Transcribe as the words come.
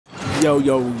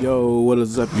Yo, what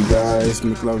is up, you guys?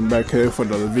 McLovin back here for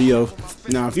another video.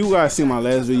 Now, if you guys see my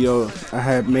last video, I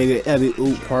had made an edit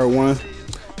Oop part 1.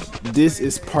 This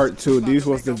is part 2. These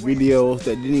was the videos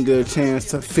that didn't get a chance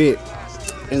to fit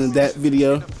in that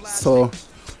video, so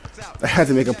I had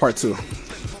to make a part 2.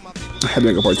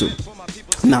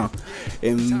 Now,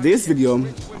 in this video,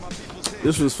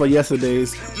 this was for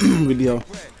yesterday's video.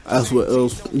 That's what it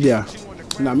was. Yeah.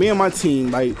 Now, me and my team,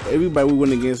 like everybody we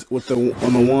went against with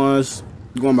on the ones,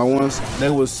 going by ones,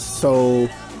 that was so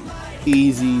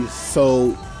easy,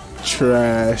 so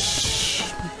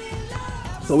trash.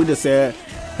 So we just said,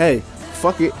 hey,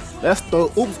 fuck it, let's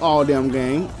throw Oops all damn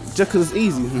game just cause it's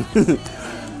easy.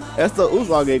 Let's throw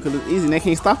Oops all game cause it's easy and they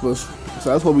can't stop us.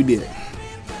 So that's what we did.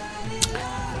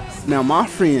 Now, my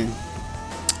friend,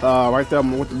 right there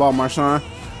with the ball, Marshawn,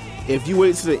 if you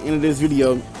wait to the end of this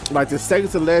video, like the second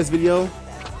to the last video,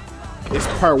 it's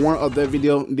part 1 of that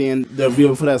video, then the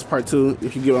video for that's part 2,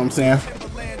 if you get what I'm saying.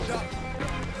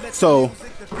 So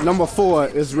number 4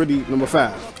 is really number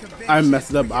 5. I messed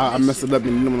it up. I messed it up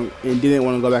and didn't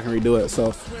want to go back and redo it.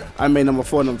 So I made number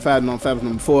 4 number 5, number 5 is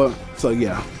number 4. So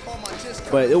yeah.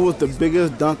 But it was the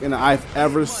biggest dunk that I've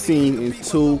ever seen in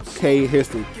 2K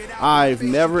history. I've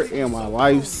never in my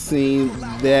life seen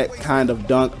that kind of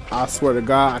dunk. I swear to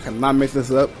God, I cannot make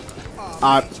this up.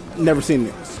 I've never seen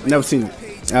it. Never seen it.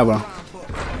 Ever.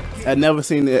 I've never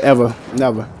seen it ever.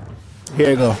 Never. Here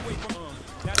you go.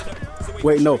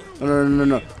 Wait, no.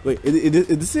 Wait, is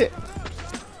this it?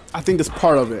 I think that's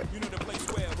part of it.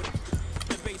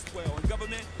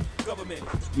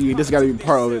 Yeah, this gotta be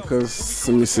part of it, cause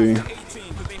let me see.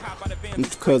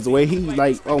 Cause the way he,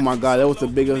 like, oh my God, that was the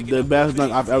best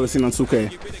dunk I've ever seen on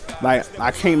 2K. Like,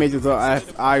 I can't make this up.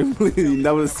 I really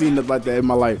never seen it like that in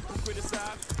my life.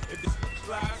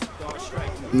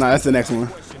 Nah, that's the next one.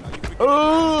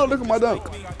 Oh, look at my dunk.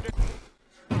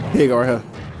 Here you go, right here.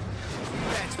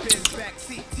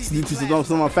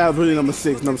 So number 5 really number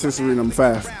 6. Number 6 is really number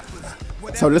 5.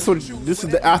 So this is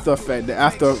the after effect.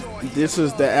 This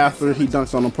is the after he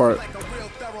dunks on the part.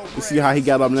 You see how he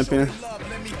got up limping?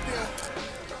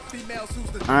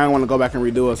 I didn't want to go back and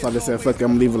redo it, so I just said, fuck it,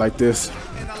 I'm gonna leave it like this.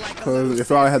 Cause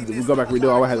if I had to go back and redo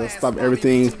it, I would have to stop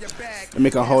everything and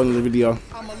make a whole other video.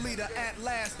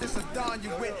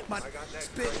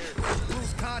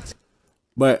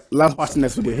 But let's watch the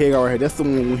next video. Here you go right here. That's the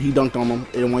one when he dunked on him.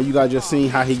 And when you guys just seen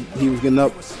how he was getting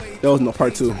up, that was no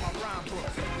part 2.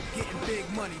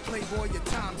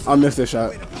 I missed that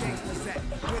shot.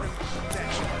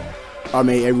 I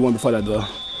made everyone before that though.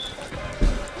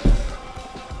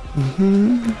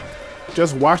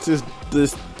 Just watch this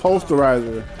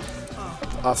posterizer.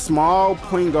 A small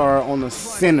point guard on the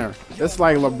center. It's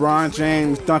like LeBron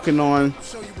James dunking on,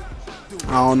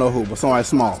 I don't know who, but somebody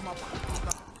small.